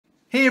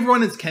Hey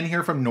everyone, it's Ken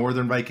here from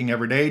Northern Viking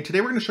Everyday.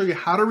 Today we're going to show you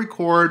how to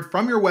record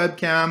from your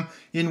webcam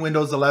in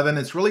Windows 11.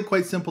 It's really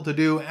quite simple to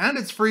do and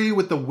it's free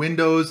with the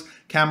Windows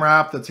camera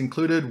app that's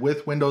included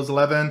with Windows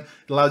 11. It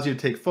allows you to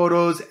take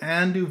photos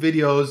and do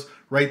videos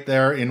right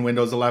there in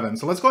Windows 11.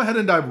 So let's go ahead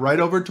and dive right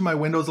over to my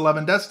Windows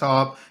 11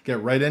 desktop,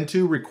 get right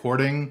into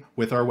recording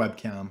with our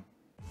webcam.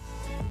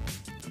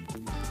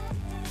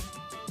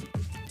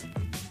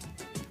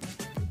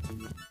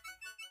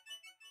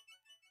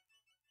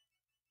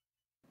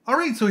 All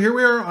right, so here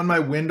we are on my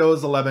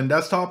Windows 11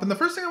 desktop, and the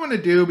first thing I want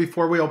to do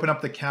before we open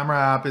up the camera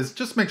app is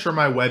just make sure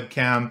my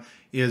webcam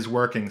is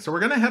working. So we're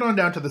going to head on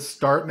down to the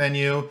Start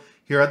menu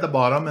here at the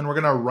bottom, and we're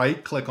going to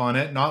right click on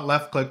it, not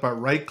left click, but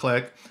right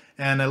click,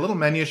 and a little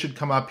menu should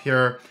come up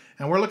here,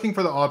 and we're looking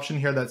for the option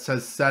here that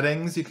says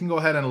Settings. You can go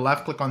ahead and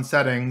left click on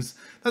Settings.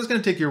 That's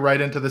going to take you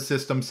right into the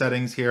system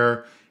settings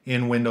here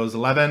in Windows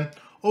 11.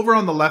 Over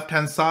on the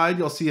left-hand side,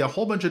 you'll see a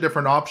whole bunch of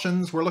different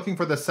options. We're looking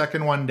for the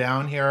second one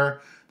down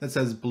here that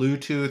says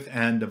Bluetooth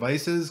and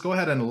devices. Go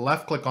ahead and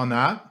left click on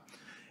that.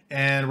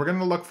 And we're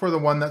gonna look for the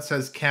one that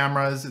says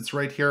cameras. It's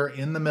right here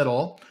in the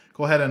middle.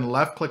 Go ahead and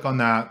left click on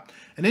that.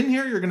 And in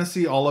here, you're gonna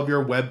see all of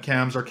your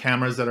webcams or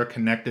cameras that are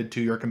connected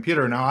to your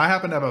computer. Now, I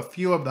happen to have a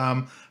few of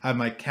them. I have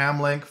my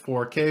CamLink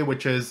 4K,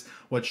 which is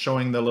what's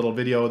showing the little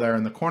video there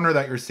in the corner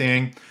that you're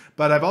seeing.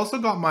 But I've also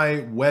got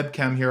my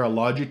webcam here, a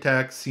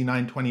Logitech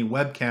C920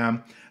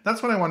 webcam.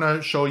 That's what I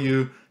wanna show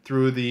you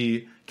through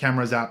the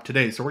Cameras app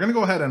today. So we're gonna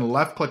go ahead and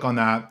left click on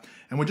that.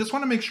 And we just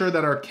wanna make sure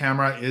that our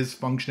camera is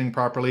functioning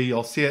properly.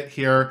 You'll see it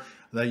here,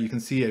 that you can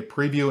see a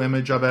preview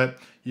image of it.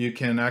 You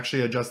can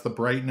actually adjust the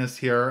brightness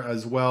here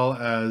as well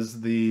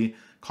as the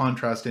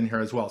contrast in here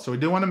as well. So we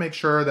do wanna make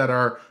sure that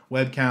our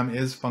webcam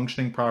is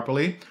functioning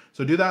properly.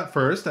 So do that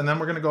first, and then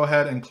we're gonna go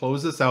ahead and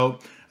close this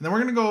out. And then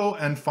we're gonna go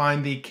and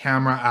find the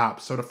camera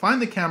app. So to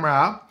find the camera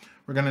app,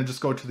 we're gonna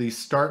just go to the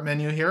Start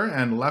menu here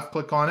and left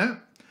click on it.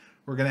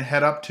 We're going to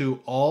head up to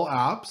All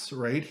Apps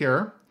right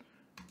here,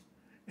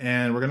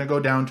 and we're going to go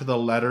down to the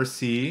letter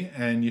C,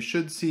 and you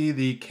should see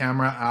the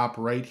camera app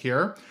right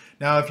here.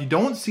 Now, if you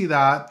don't see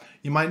that,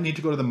 you might need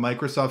to go to the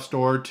Microsoft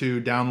Store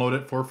to download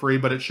it for free,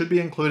 but it should be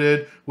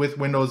included with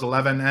Windows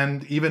 11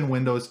 and even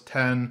Windows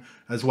 10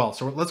 as well.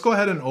 So let's go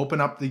ahead and open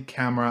up the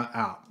camera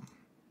app.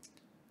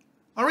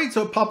 All right,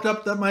 so it popped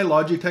up that my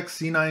Logitech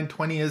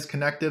C920 is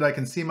connected. I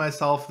can see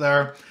myself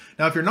there.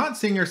 Now, if you're not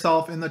seeing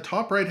yourself, in the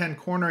top right-hand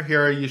corner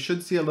here, you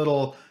should see a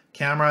little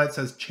camera. It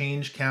says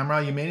Change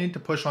Camera. You may need to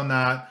push on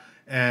that,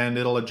 and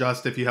it'll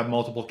adjust if you have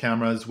multiple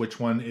cameras, which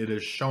one it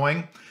is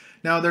showing.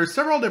 Now, there's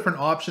several different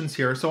options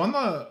here. So on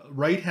the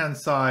right-hand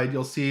side,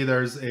 you'll see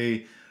there's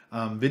a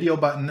video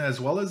button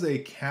as well as a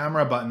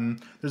camera button.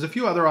 There's a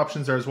few other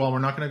options there as well. We're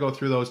not going to go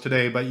through those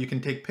today, but you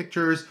can take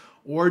pictures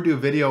or do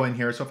video in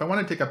here. So if I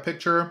want to take a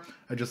picture,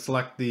 I just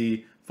select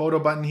the photo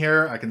button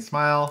here. I can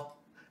smile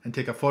and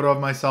take a photo of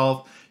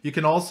myself. You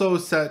can also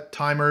set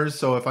timers.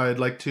 So if I'd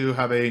like to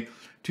have a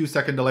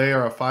 2-second delay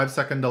or a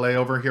 5-second delay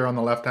over here on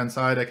the left-hand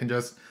side, I can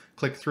just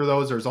click through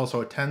those. There's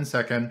also a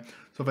 10-second.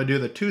 So if I do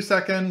the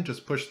 2-second,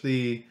 just push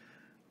the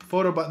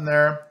photo button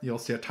there, you'll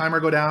see a timer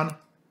go down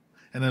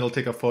and it'll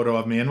take a photo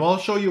of me. And we'll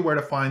show you where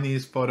to find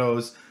these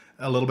photos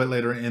a little bit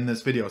later in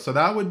this video. So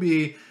that would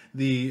be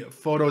the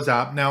Photos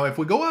app. Now, if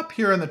we go up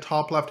here in the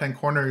top left-hand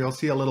corner, you'll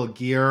see a little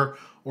gear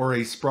or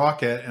a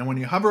sprocket. And when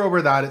you hover over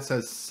that, it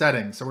says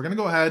Settings. So we're gonna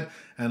go ahead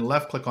and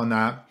left click on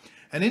that.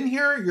 And in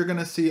here, you're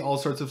gonna see all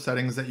sorts of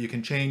settings that you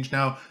can change.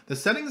 Now, the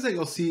settings that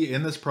you'll see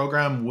in this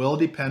program will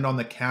depend on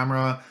the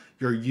camera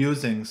you're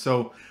using.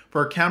 So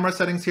for camera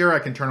settings here, I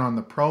can turn on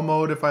the Pro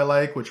mode if I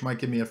like, which might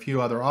give me a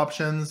few other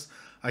options.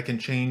 I can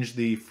change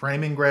the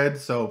framing grid.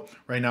 So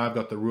right now I've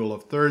got the rule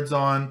of thirds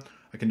on.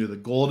 I can do the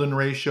golden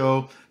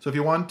ratio. So if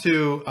you want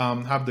to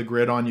have the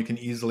grid on, you can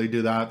easily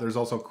do that. There's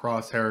also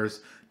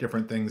crosshairs,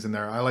 different things in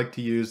there. I like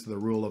to use the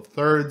rule of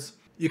thirds.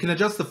 You can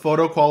adjust the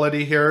photo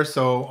quality here.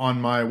 So on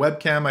my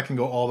webcam, I can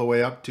go all the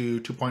way up to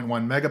 2.1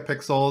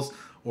 megapixels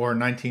or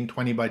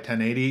 1920 by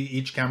 1080.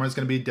 Each camera is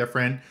going to be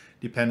different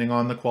depending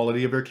on the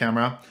quality of your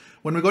camera.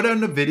 When we go down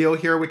to video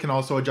here, we can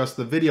also adjust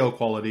the video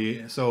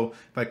quality. So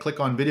if I click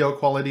on video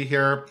quality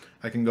here,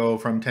 I can go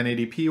from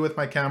 1080p with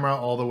my camera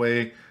all the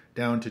way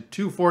down to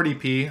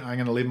 240p. I'm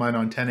going to leave mine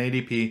on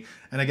 1080p.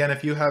 And again,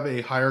 if you have a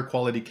higher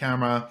quality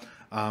camera,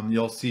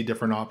 you'll see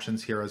different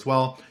options here as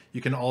well. You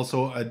can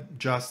also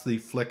adjust the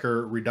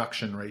flicker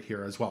reduction right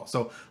here as well.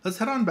 So let's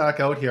head on back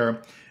out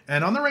here.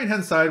 And on the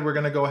right-hand side, we're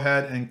going to go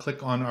ahead and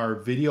click on our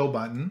video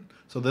button.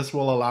 So this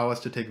will allow us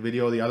to take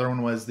video. The other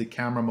one was the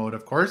camera mode,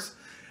 of course.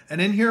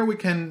 And in here, we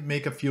can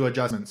make a few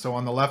adjustments. So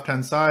on the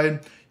left-hand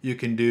side, you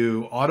can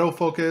do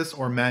autofocus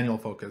or manual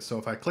focus. So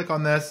if I click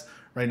on this,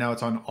 right now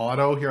it's on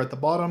auto here at the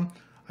bottom.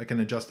 I can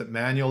adjust it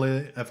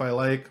manually if I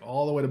like,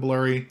 all the way to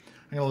blurry.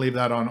 I'm gonna leave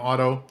that on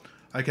auto.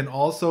 I can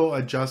also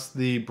adjust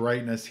the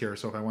brightness here.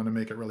 So if I want to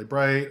make it really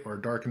bright or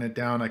darken it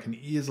down, I can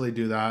easily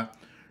do that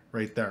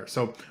right there.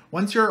 So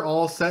once you're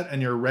all set and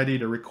you're ready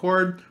to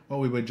record, what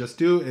we would just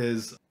do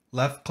is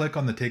left click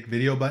on the Take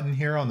Video button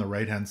here on the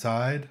right-hand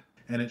side,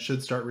 and it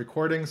should start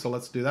recording. So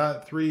let's do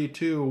that. 3,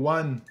 2,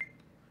 1.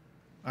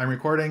 I'm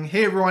recording.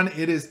 Hey everyone,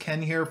 it is Ken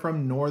here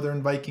from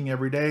Northern Viking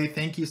Everyday.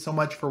 Thank you so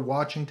much for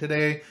watching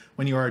today.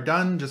 When you are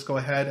done, just go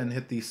ahead and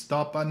hit the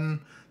stop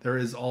button. There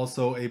is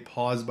also a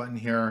pause button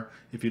here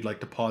if you'd like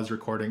to pause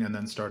recording and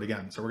then start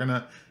again. So we're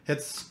gonna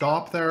hit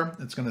stop there.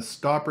 It's gonna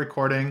stop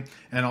recording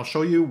and I'll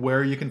show you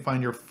where you can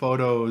find your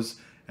photos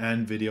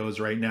and videos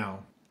right now.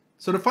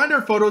 So to find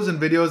our photos and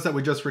videos that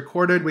we just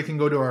recorded, we can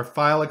go to our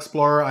File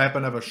Explorer. I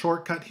happen to have a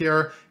shortcut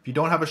here. If you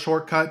don't have a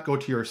shortcut, go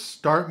to your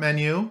Start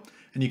menu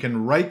and you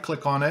can right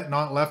click on it,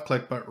 not left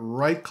click, but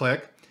right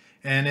click.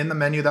 And in the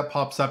menu that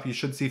pops up, you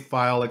should see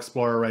File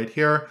Explorer right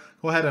here.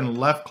 Go ahead and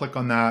left click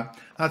on that.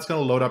 That's gonna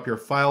load up your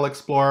File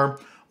Explorer.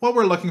 What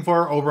we're looking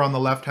for over on the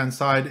left-hand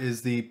side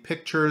is the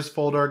Pictures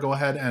folder. Go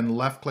ahead and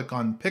left click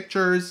on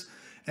Pictures.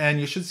 And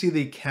you should see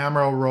the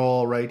camera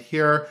roll right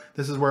here.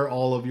 This is where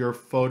all of your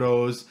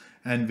photos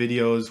and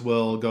videos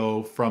will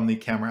go from the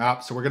camera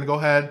app. So we're gonna go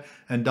ahead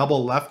and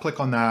double left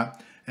click on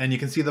that. And you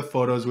can see the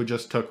photos we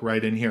just took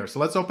right in here. So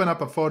let's open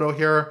up a photo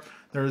here.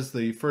 There's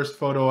the first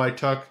photo I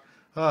took.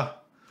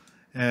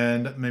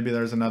 And maybe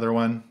there's another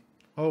one.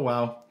 Oh,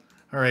 wow.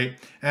 All right.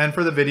 And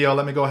for the video,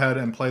 let me go ahead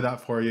and play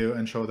that for you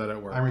and show that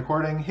it works. I'm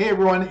recording. Hey,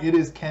 everyone. It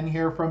is Ken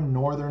here from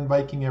Northern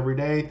Viking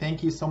Everyday.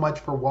 Thank you so much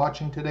for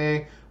watching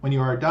today. When you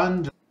are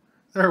done,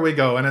 there we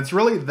go. And it's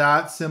really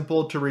that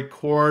simple to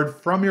record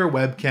from your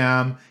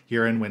webcam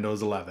here in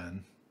Windows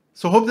 11.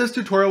 So hope this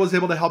tutorial was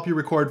able to help you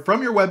record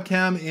from your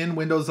webcam in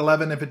Windows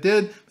 11. If it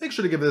did, make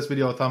sure to give this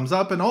video a thumbs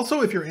up. And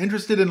also, if you're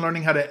interested in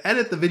learning how to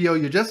edit the video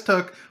you just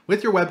took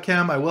with your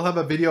webcam, I will have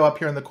a video up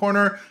here in the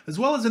corner, as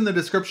well as in the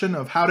description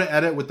of how to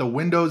edit with the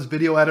Windows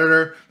Video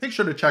Editor. Make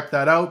sure to check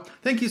that out.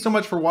 Thank you so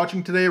much for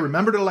watching today.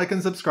 Remember to like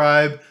and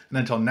subscribe. And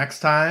until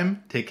next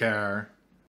time, take care.